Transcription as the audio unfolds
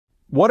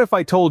What if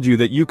I told you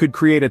that you could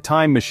create a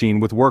time machine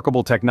with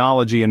workable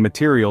technology and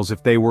materials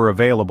if they were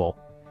available?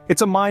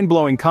 It's a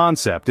mind-blowing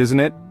concept, isn't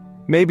it?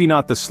 Maybe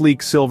not the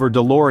sleek silver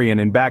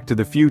DeLorean in Back to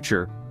the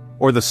Future,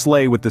 or the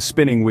sleigh with the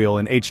spinning wheel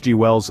in H.G.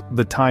 Wells'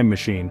 The Time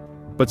Machine,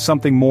 but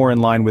something more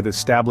in line with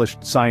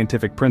established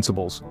scientific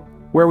principles.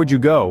 Where would you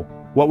go?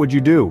 What would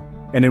you do?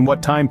 And in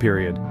what time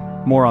period?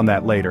 More on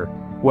that later.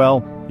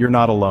 Well, you're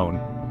not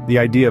alone. The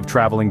idea of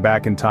traveling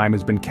back in time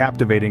has been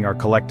captivating our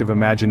collective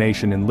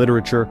imagination in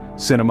literature,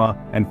 cinema,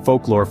 and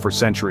folklore for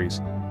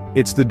centuries.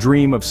 It's the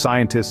dream of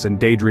scientists and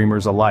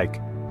daydreamers alike.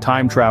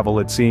 Time travel,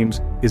 it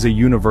seems, is a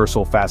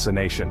universal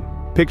fascination.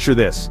 Picture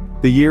this.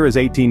 The year is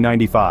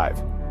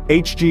 1895.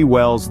 H.G.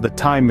 Wells' The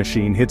Time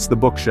Machine hits the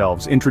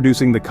bookshelves,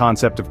 introducing the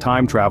concept of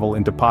time travel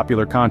into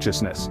popular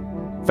consciousness.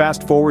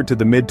 Fast forward to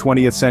the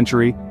mid-20th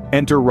century,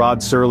 enter Rod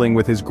Serling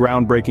with his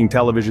groundbreaking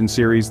television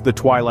series, The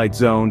Twilight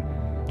Zone,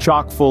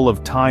 chock full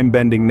of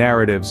time-bending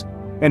narratives,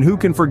 and who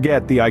can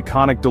forget the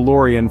iconic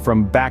DeLorean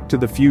from Back to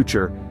the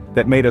Future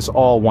that made us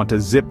all want to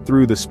zip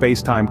through the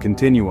space-time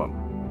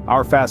continuum.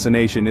 Our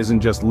fascination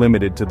isn't just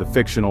limited to the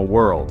fictional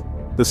world.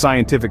 The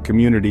scientific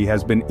community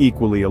has been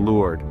equally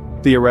allured.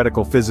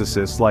 Theoretical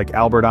physicists like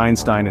Albert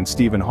Einstein and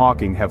Stephen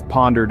Hawking have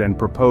pondered and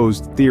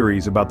proposed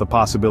theories about the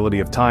possibility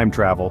of time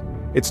travel.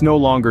 It's no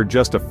longer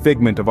just a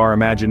figment of our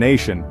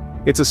imagination,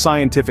 it's a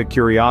scientific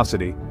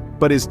curiosity.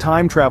 But is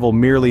time travel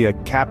merely a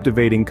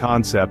captivating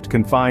concept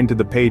confined to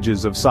the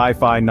pages of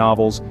sci-fi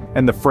novels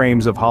and the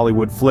frames of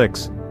Hollywood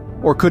flicks?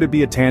 Or could it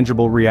be a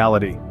tangible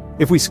reality?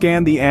 If we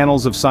scan the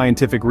annals of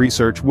scientific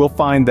research, we'll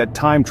find that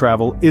time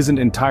travel isn't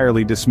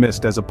entirely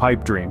dismissed as a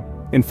pipe dream.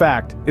 In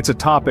fact, it's a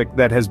topic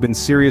that has been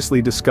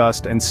seriously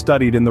discussed and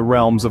studied in the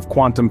realms of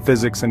quantum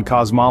physics and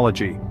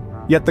cosmology.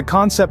 Yet the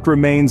concept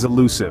remains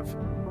elusive.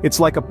 It's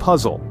like a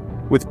puzzle,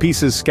 with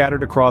pieces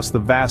scattered across the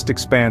vast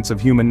expanse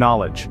of human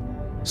knowledge.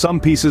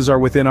 Some pieces are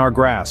within our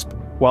grasp,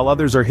 while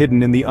others are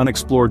hidden in the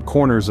unexplored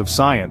corners of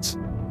science.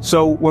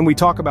 So, when we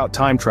talk about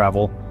time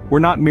travel, we're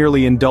not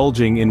merely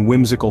indulging in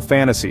whimsical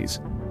fantasies.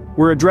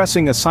 We're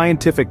addressing a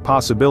scientific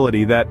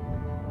possibility that,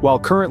 while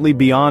currently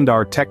beyond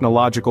our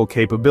technological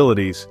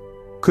capabilities,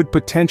 could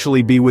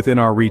potentially be within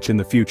our reach in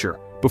the future.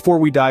 Before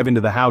we dive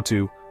into the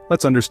how-to,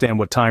 let's understand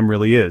what time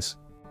really is.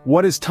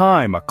 What is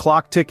time? A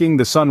clock ticking,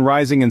 the sun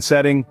rising and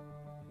setting?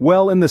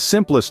 Well, in the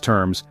simplest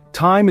terms,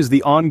 time is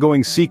the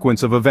ongoing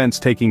sequence of events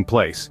taking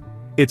place.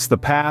 It's the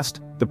past,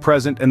 the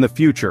present, and the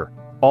future,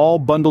 all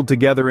bundled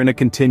together in a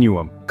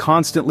continuum,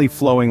 constantly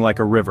flowing like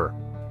a river.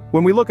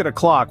 When we look at a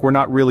clock, we're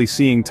not really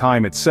seeing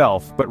time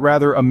itself, but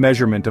rather a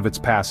measurement of its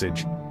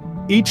passage.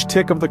 Each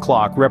tick of the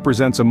clock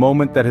represents a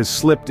moment that has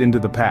slipped into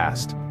the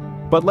past.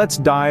 But let's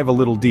dive a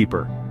little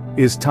deeper.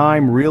 Is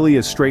time really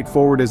as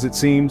straightforward as it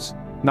seems?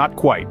 Not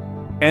quite.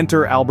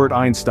 Enter Albert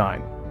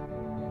Einstein.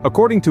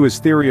 According to his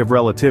theory of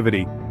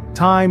relativity,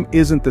 time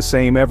isn't the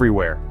same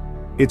everywhere.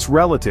 It's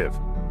relative,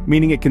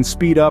 meaning it can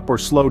speed up or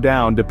slow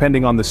down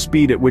depending on the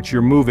speed at which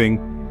you're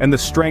moving and the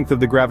strength of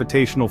the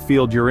gravitational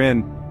field you're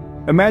in.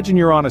 Imagine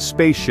you're on a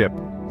spaceship,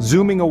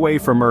 zooming away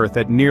from Earth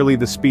at nearly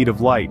the speed of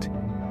light.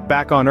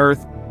 Back on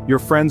Earth, your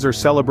friends are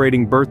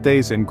celebrating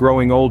birthdays and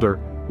growing older,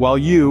 while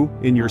you,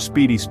 in your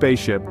speedy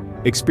spaceship,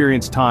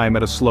 experience time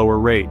at a slower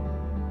rate.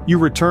 You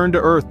return to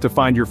Earth to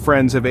find your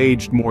friends have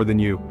aged more than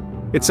you.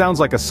 It sounds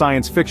like a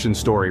science fiction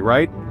story,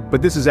 right?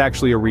 But this is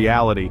actually a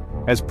reality,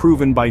 as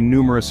proven by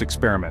numerous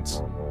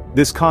experiments.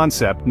 This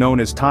concept, known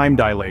as time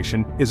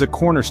dilation, is a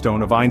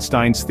cornerstone of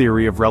Einstein's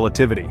theory of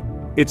relativity.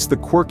 It's the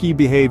quirky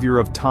behavior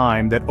of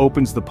time that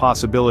opens the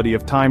possibility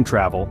of time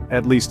travel,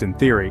 at least in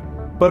theory.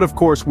 But of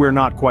course, we're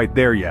not quite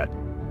there yet.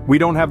 We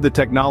don't have the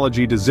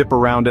technology to zip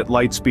around at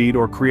light speed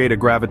or create a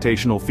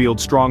gravitational field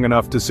strong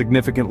enough to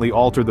significantly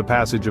alter the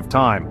passage of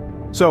time.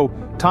 So,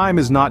 time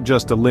is not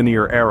just a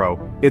linear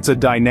arrow, it's a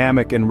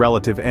dynamic and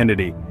relative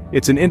entity.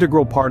 It's an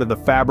integral part of the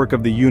fabric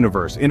of the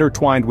universe,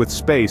 intertwined with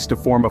space to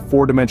form a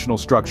four-dimensional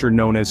structure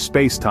known as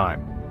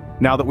space-time.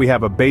 Now that we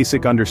have a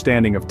basic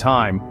understanding of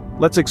time,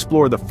 let's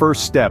explore the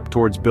first step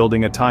towards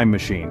building a time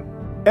machine.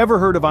 Ever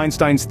heard of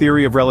Einstein's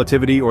theory of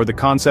relativity or the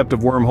concept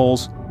of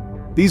wormholes?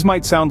 These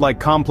might sound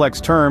like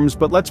complex terms,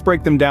 but let's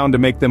break them down to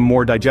make them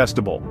more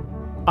digestible.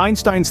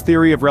 Einstein's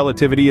theory of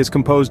relativity is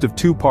composed of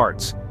two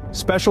parts: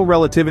 special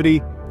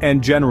relativity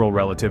and general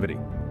relativity.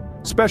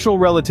 Special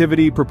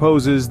relativity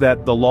proposes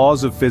that the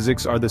laws of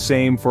physics are the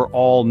same for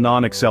all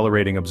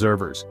non-accelerating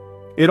observers.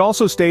 It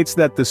also states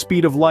that the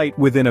speed of light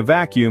within a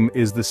vacuum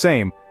is the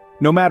same,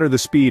 no matter the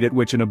speed at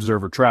which an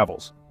observer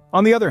travels.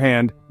 On the other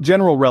hand,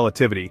 general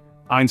relativity,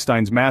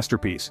 Einstein's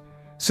masterpiece,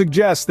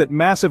 suggests that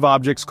massive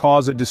objects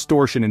cause a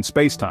distortion in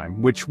spacetime,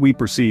 which we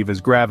perceive as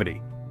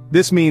gravity.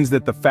 This means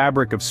that the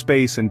fabric of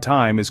space and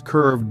time is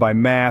curved by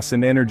mass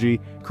and energy,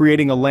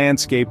 creating a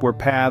landscape where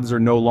paths are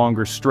no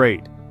longer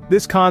straight.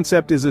 This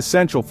concept is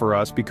essential for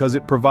us because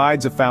it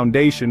provides a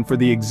foundation for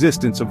the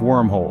existence of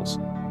wormholes.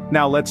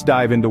 Now let's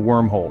dive into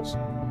wormholes.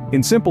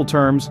 In simple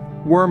terms,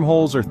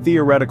 wormholes are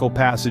theoretical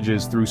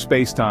passages through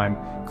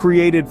spacetime,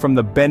 created from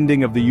the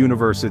bending of the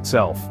universe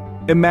itself.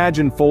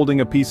 Imagine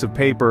folding a piece of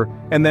paper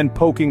and then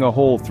poking a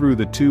hole through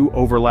the two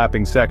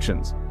overlapping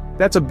sections.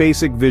 That's a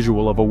basic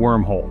visual of a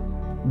wormhole.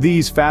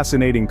 These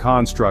fascinating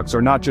constructs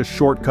are not just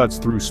shortcuts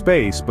through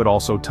space but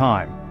also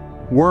time.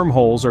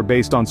 Wormholes are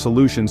based on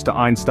solutions to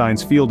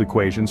Einstein's field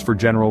equations for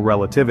general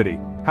relativity.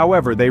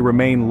 However, they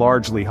remain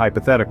largely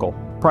hypothetical,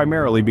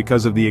 primarily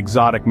because of the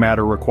exotic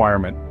matter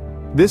requirement.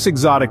 This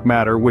exotic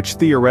matter, which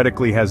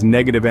theoretically has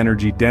negative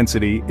energy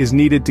density, is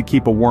needed to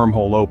keep a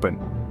wormhole open.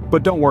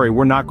 But don't worry,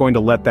 we're not going to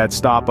let that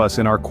stop us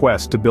in our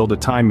quest to build a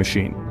time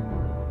machine.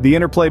 The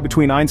interplay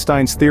between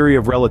Einstein's theory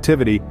of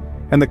relativity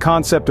and the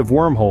concept of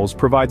wormholes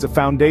provides a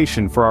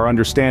foundation for our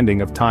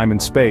understanding of time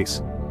and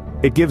space.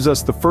 It gives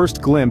us the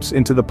first glimpse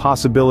into the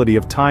possibility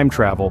of time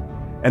travel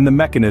and the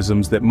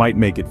mechanisms that might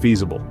make it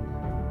feasible.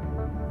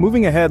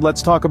 Moving ahead,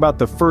 let's talk about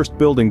the first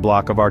building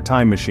block of our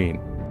time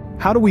machine.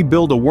 How do we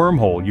build a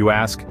wormhole, you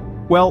ask?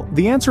 Well,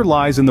 the answer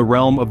lies in the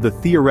realm of the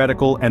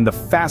theoretical and the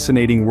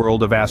fascinating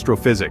world of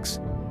astrophysics.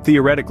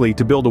 Theoretically,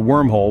 to build a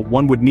wormhole,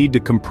 one would need to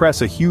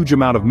compress a huge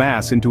amount of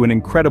mass into an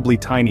incredibly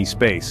tiny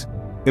space.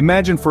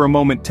 Imagine for a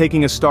moment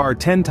taking a star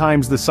 10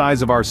 times the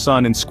size of our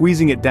sun and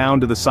squeezing it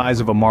down to the size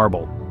of a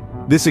marble.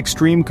 This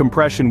extreme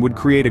compression would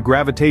create a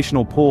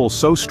gravitational pull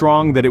so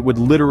strong that it would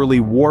literally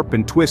warp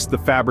and twist the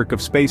fabric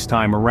of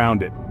space-time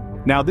around it.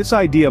 Now, this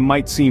idea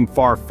might seem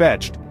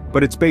far-fetched,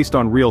 but it's based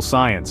on real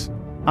science.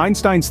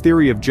 Einstein's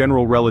theory of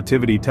general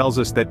relativity tells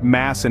us that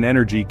mass and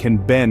energy can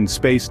bend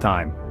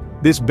space-time.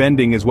 This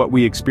bending is what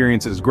we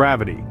experience as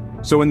gravity.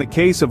 So in the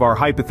case of our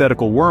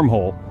hypothetical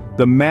wormhole,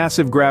 the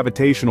massive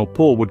gravitational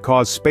pull would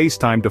cause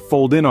space-time to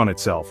fold in on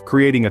itself,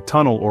 creating a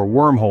tunnel or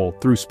wormhole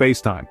through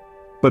space-time.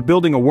 But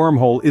building a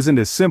wormhole isn't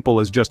as simple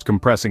as just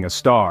compressing a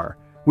star.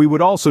 We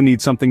would also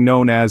need something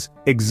known as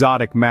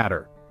exotic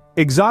matter.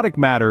 Exotic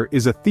matter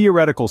is a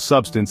theoretical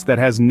substance that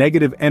has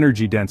negative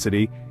energy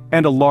density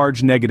and a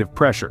large negative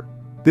pressure.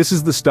 This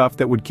is the stuff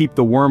that would keep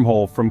the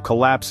wormhole from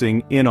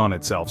collapsing in on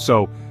itself.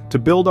 So, to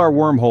build our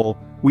wormhole,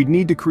 we'd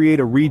need to create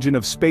a region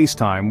of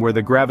space-time where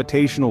the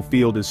gravitational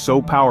field is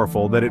so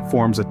powerful that it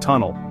forms a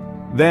tunnel.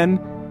 Then,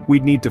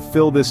 we'd need to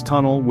fill this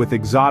tunnel with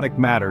exotic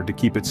matter to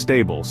keep it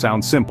stable.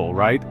 Sounds simple,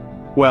 right?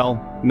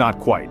 Well, not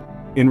quite.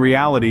 In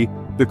reality,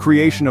 the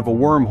creation of a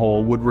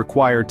wormhole would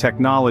require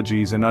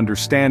technologies and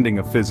understanding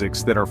of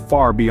physics that are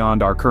far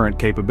beyond our current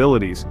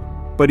capabilities.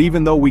 But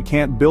even though we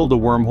can't build a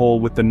wormhole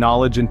with the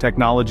knowledge and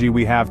technology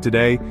we have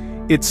today,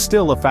 it's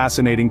still a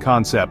fascinating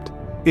concept.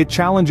 It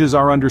challenges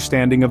our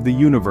understanding of the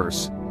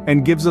universe,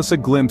 and gives us a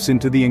glimpse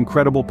into the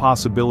incredible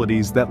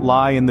possibilities that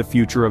lie in the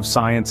future of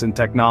science and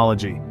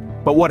technology.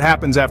 But what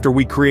happens after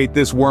we create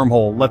this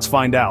wormhole? Let's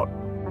find out.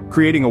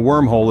 Creating a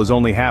wormhole is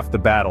only half the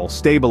battle,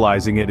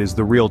 stabilizing it is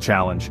the real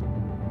challenge.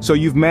 So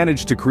you've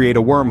managed to create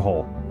a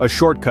wormhole, a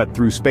shortcut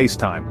through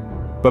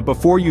space-time. But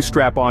before you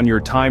strap on your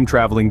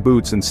time-traveling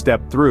boots and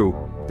step through,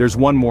 there's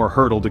one more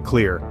hurdle to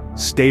clear: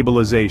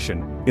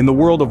 stabilization. In the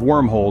world of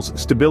wormholes,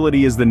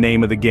 stability is the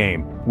name of the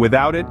game.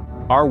 Without it,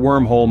 our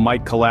wormhole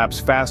might collapse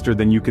faster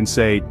than you can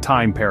say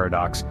time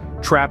paradox,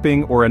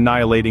 trapping or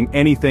annihilating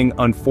anything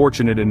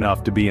unfortunate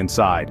enough to be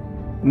inside.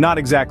 Not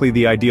exactly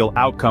the ideal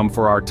outcome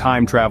for our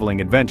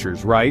time-traveling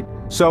adventures, right?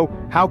 So,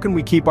 how can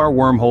we keep our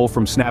wormhole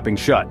from snapping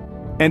shut?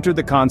 Enter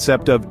the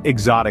concept of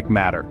exotic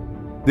matter.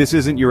 This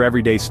isn't your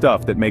everyday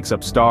stuff that makes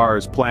up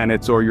stars,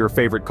 planets, or your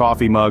favorite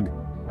coffee mug.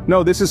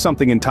 No, this is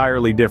something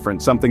entirely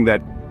different, something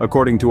that,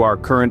 according to our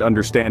current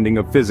understanding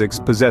of physics,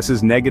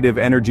 possesses negative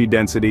energy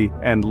density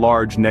and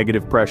large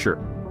negative pressure.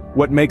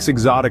 What makes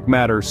exotic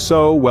matter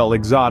so, well,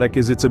 exotic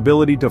is its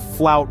ability to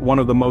flout one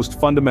of the most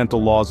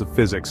fundamental laws of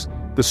physics,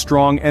 the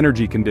strong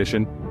energy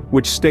condition,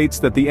 which states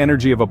that the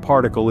energy of a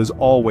particle is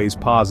always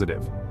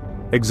positive.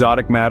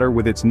 Exotic matter,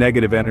 with its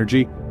negative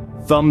energy,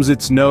 thumbs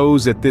its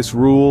nose at this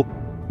rule,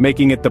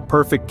 making it the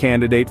perfect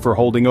candidate for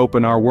holding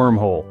open our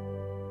wormhole.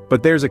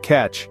 But there's a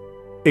catch.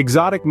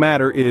 Exotic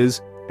matter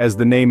is, as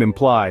the name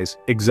implies,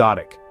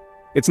 exotic.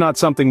 It's not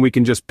something we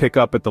can just pick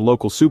up at the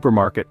local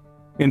supermarket.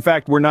 In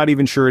fact, we're not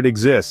even sure it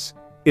exists.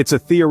 It's a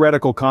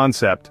theoretical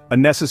concept, a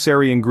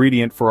necessary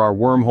ingredient for our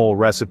wormhole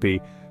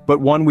recipe, but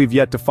one we've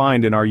yet to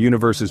find in our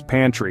universe's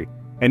pantry,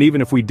 and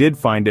even if we did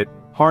find it,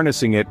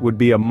 harnessing it would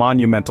be a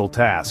monumental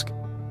task.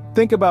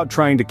 Think about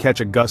trying to catch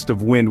a gust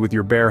of wind with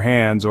your bare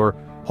hands or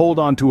hold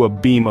onto a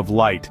beam of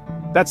light.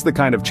 That's the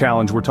kind of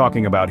challenge we're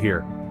talking about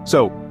here.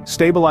 So,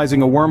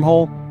 stabilizing a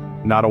wormhole?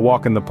 Not a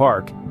walk in the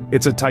park.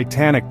 It's a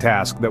titanic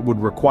task that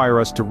would require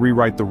us to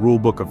rewrite the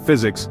rulebook of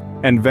physics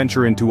and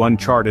venture into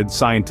uncharted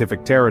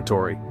scientific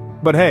territory.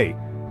 But hey,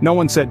 no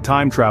one said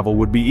time travel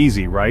would be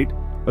easy, right?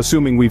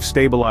 Assuming we've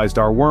stabilized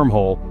our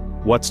wormhole,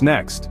 what's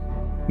next?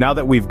 Now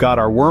that we've got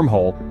our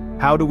wormhole,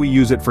 how do we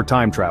use it for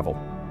time travel?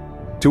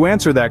 To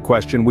answer that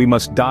question, we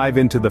must dive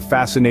into the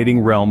fascinating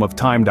realm of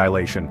time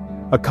dilation,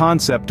 a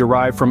concept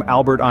derived from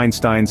Albert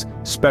Einstein's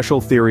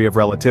special theory of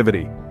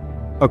relativity.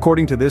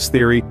 According to this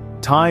theory,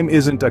 time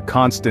isn't a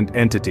constant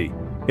entity.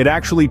 It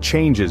actually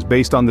changes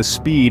based on the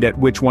speed at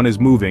which one is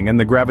moving and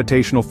the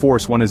gravitational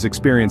force one is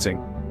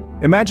experiencing.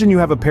 Imagine you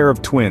have a pair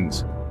of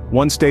twins.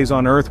 One stays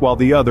on Earth while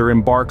the other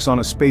embarks on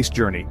a space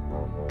journey.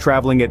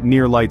 traveling at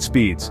near light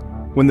speeds.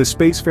 When the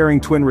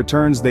spacefaring twin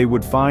returns, they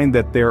would find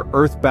that their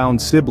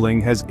Earth-bound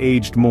sibling has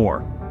aged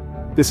more.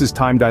 This is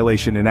time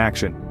dilation in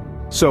action.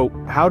 So,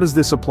 how does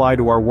this apply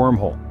to our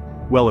wormhole?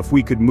 Well, if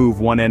we could move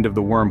one end of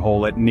the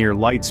wormhole at near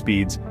light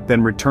speeds,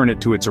 then return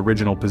it to its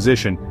original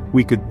position,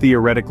 we could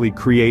theoretically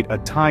create a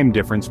time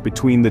difference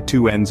between the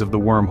two ends of the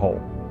wormhole.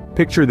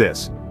 Picture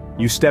this.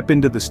 You step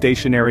into the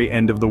stationary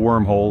end of the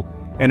wormhole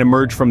and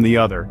emerge from the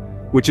other,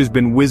 which has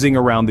been whizzing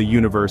around the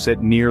universe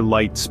at near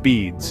light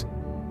speeds.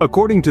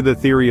 According to the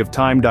theory of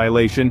time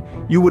dilation,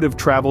 you would have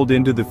traveled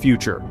into the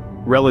future,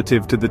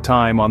 relative to the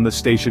time on the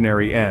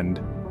stationary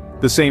end.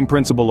 The same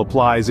principle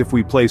applies if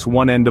we place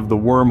one end of the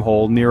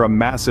wormhole near a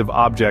massive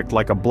object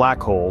like a black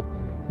hole,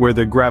 where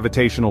the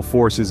gravitational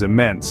force is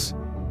immense.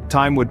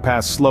 Time would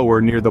pass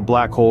slower near the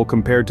black hole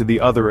compared to the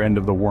other end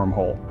of the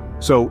wormhole.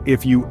 So,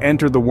 if you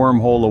enter the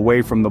wormhole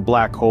away from the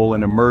black hole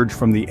and emerge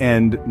from the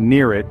end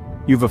near it,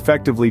 you've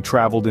effectively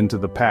traveled into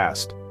the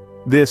past.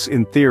 This,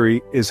 in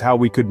theory, is how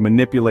we could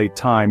manipulate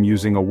time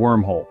using a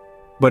wormhole.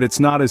 But it's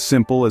not as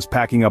simple as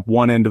packing up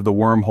one end of the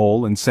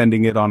wormhole and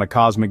sending it on a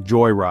cosmic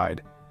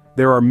joyride.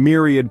 There are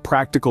myriad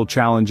practical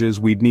challenges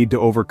we'd need to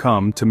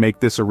overcome to make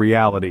this a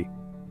reality.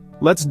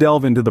 Let's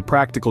delve into the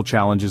practical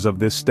challenges of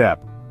this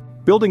step.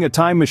 Building a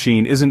time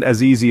machine isn't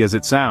as easy as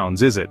it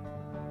sounds, is it?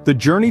 The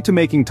journey to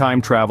making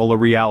time travel a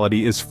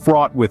reality is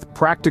fraught with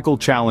practical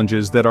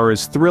challenges that are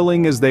as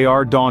thrilling as they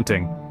are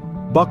daunting.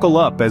 Buckle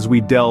up as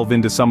we delve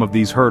into some of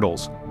these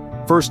hurdles.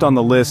 First on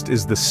the list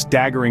is the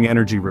staggering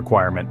energy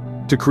requirement.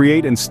 To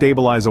create and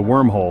stabilize a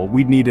wormhole,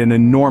 we'd need an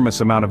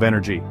enormous amount of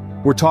energy.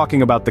 We're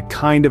talking about the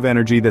kind of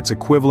energy that's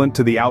equivalent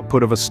to the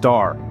output of a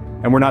star.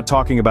 And we're not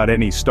talking about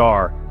any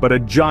star, but a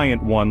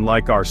giant one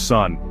like our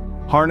sun.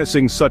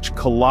 Harnessing such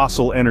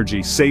colossal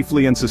energy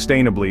safely and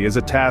sustainably is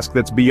a task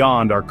that's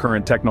beyond our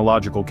current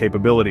technological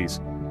capabilities.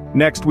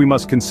 Next, we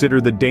must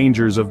consider the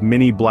dangers of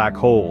mini black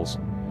holes.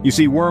 You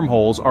see,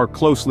 wormholes are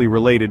closely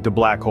related to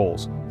black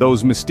holes,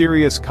 those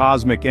mysterious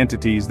cosmic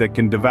entities that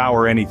can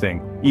devour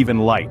anything, even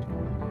light.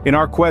 In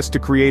our quest to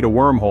create a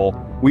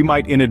wormhole, we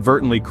might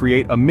inadvertently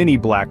create a mini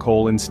black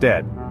hole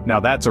instead. Now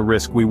that's a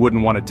risk we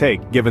wouldn't want to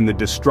take, given the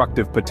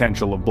destructive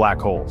potential of black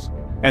holes.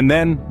 And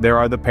then, there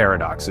are the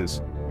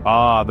paradoxes.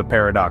 Ah, the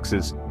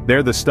paradoxes.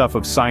 They're the stuff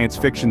of science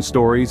fiction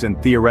stories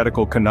and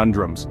theoretical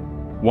conundrums.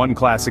 One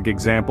classic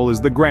example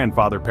is the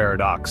grandfather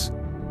paradox.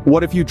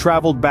 What if you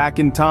traveled back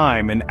in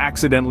time and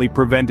accidentally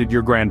prevented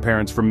your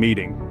grandparents from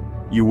meeting?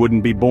 You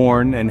wouldn't be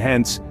born, and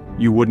hence,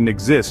 you wouldn't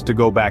exist to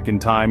go back in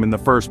time in the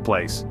first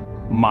place.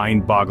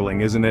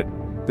 Mind-boggling, isn't it?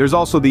 There's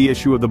also the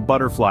issue of the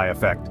butterfly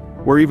effect,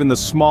 where even the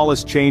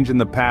smallest change in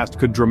the past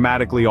could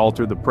dramatically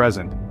alter the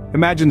present.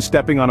 Imagine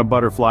stepping on a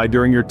butterfly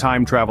during your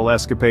time travel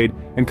escapade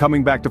and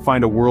coming back to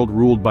find a world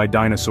ruled by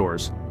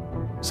dinosaurs.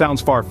 Sounds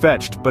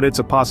far-fetched, but it's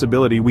a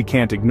possibility we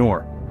can't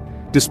ignore.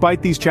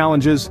 Despite these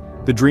challenges,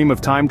 the dream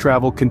of time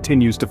travel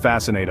continues to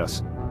fascinate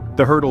us.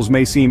 The hurdles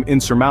may seem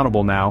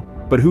insurmountable now,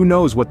 but who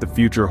knows what the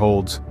future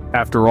holds?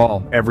 After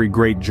all, every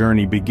great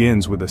journey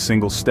begins with a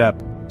single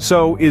step.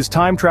 So, is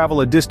time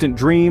travel a distant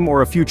dream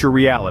or a future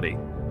reality?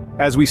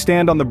 As we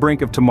stand on the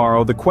brink of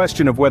tomorrow, the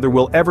question of whether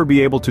we'll ever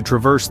be able to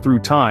traverse through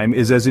time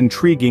is as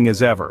intriguing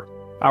as ever.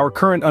 Our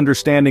current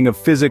understanding of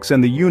physics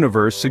and the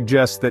universe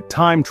suggests that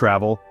time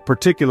travel,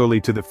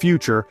 particularly to the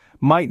future,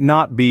 might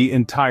not be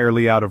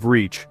entirely out of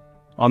reach.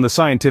 On the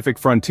scientific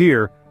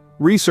frontier,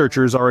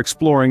 researchers are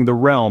exploring the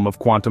realm of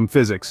quantum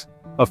physics,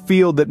 a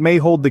field that may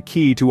hold the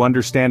key to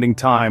understanding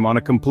time on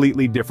a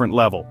completely different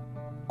level.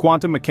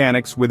 Quantum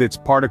mechanics, with its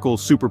particle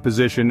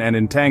superposition and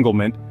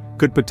entanglement,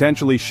 could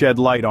potentially shed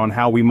light on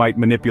how we might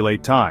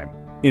manipulate time.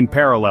 In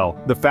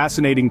parallel, the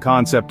fascinating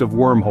concept of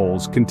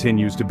wormholes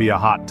continues to be a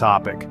hot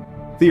topic.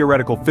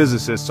 Theoretical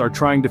physicists are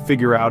trying to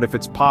figure out if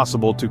it's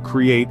possible to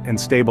create and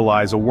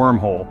stabilize a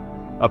wormhole,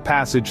 a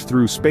passage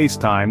through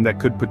space-time that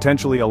could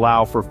potentially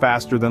allow for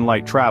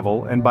faster-than-light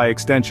travel and, by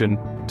extension,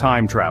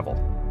 time travel.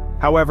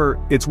 However,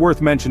 it's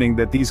worth mentioning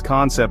that these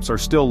concepts are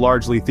still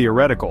largely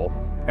theoretical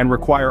and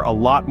require a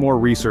lot more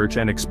research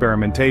and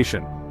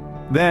experimentation.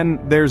 Then,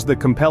 there's the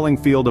compelling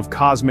field of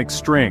cosmic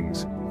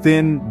strings,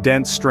 thin,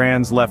 dense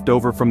strands left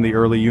over from the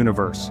early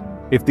universe.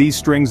 If these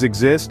strings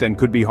exist and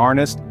could be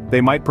harnessed, they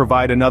might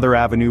provide another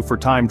avenue for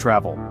time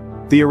travel.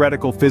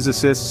 Theoretical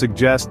physicists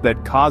suggest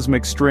that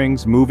cosmic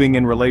strings moving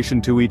in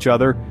relation to each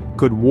other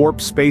could warp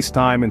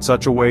space-time in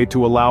such a way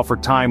to allow for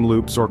time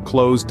loops or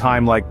closed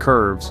time-like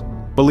curves.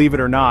 Believe it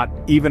or not,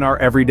 even our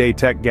everyday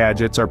tech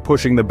gadgets are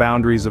pushing the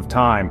boundaries of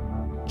time.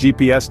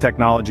 GPS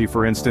technology,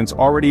 for instance,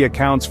 already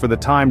accounts for the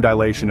time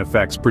dilation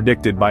effects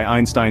predicted by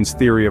Einstein's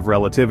theory of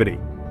relativity.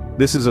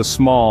 This is a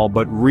small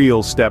but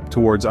real step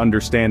towards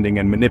understanding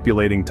and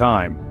manipulating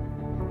time.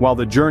 While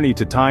the journey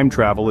to time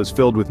travel is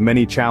filled with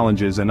many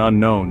challenges and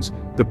unknowns,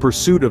 the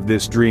pursuit of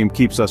this dream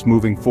keeps us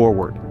moving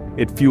forward.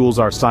 It fuels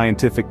our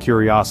scientific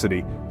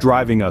curiosity,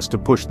 driving us to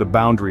push the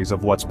boundaries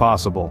of what's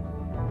possible.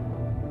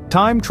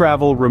 Time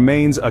travel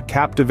remains a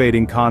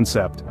captivating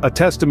concept, a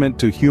testament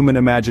to human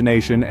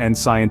imagination and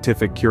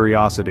scientific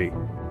curiosity.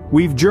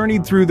 We've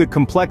journeyed through the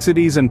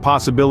complexities and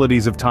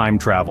possibilities of time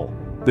travel.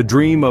 The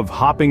dream of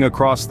hopping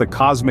across the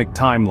cosmic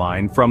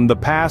timeline from the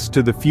past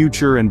to the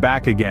future and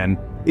back again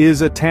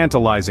is a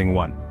tantalizing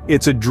one.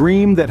 It's a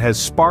dream that has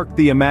sparked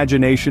the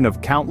imagination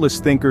of countless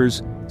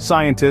thinkers,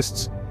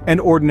 scientists, and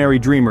ordinary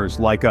dreamers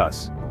like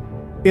us.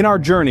 In our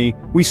journey,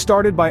 we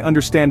started by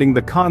understanding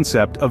the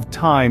concept of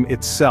time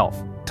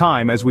itself.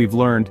 Time, as we've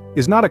learned,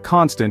 is not a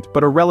constant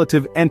but a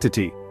relative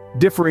entity,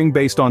 differing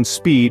based on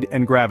speed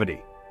and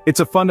gravity. It's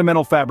a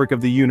fundamental fabric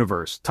of the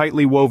universe,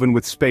 tightly woven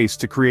with space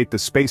to create the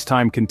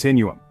space-time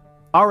continuum.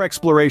 Our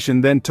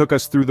exploration then took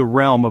us through the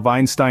realm of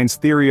Einstein's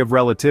theory of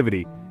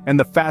relativity and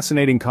the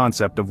fascinating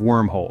concept of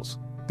wormholes.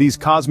 These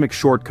cosmic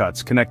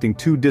shortcuts connecting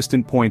two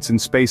distant points in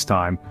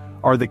space-time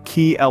are the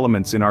key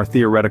elements in our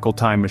theoretical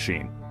time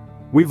machine.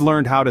 We've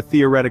learned how to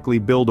theoretically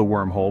build a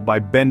wormhole by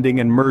bending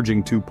and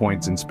merging 2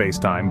 points in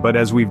space-time, but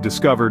as we've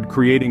discovered,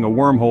 creating a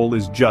wormhole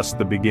is just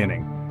the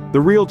beginning.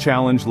 The real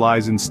challenge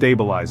lies in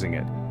stabilizing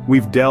it.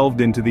 We've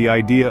delved into the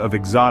idea of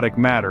exotic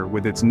matter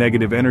with its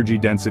negative energy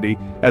density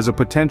as a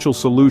potential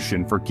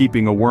solution for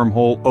keeping a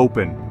wormhole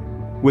open.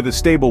 With a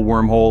stable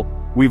wormhole,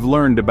 we've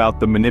learned about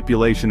the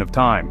manipulation of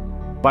time.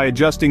 By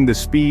adjusting the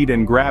speed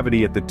and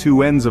gravity at the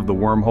two ends of the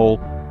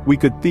wormhole, we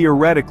could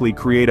theoretically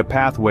create a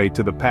pathway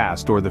to the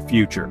past or the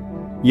future.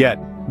 Yet,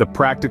 the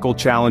practical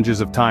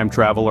challenges of time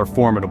travel are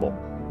formidable.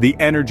 The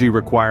energy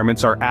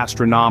requirements are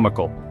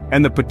astronomical,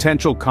 and the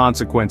potential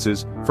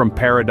consequences, from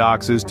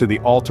paradoxes to the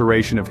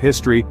alteration of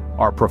history,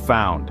 are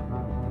profound.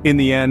 In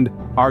the end,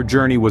 our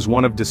journey was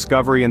one of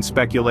discovery and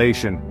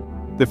speculation.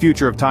 The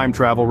future of time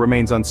travel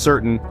remains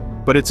uncertain,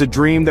 but it's a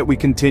dream that we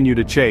continue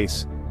to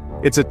chase.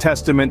 It's a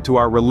testament to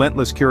our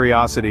relentless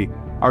curiosity,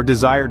 our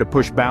desire to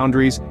push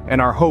boundaries,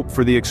 and our hope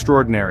for the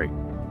extraordinary.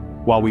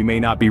 While we may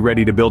not be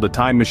ready to build a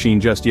time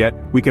machine just yet,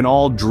 we can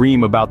all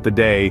dream about the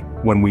day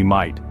when we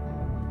might.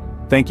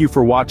 Thank you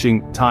for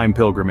watching Time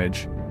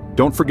Pilgrimage.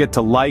 Don't forget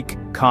to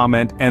like,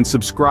 comment, and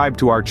subscribe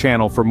to our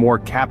channel for more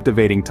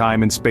captivating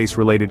time and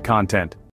space-related content.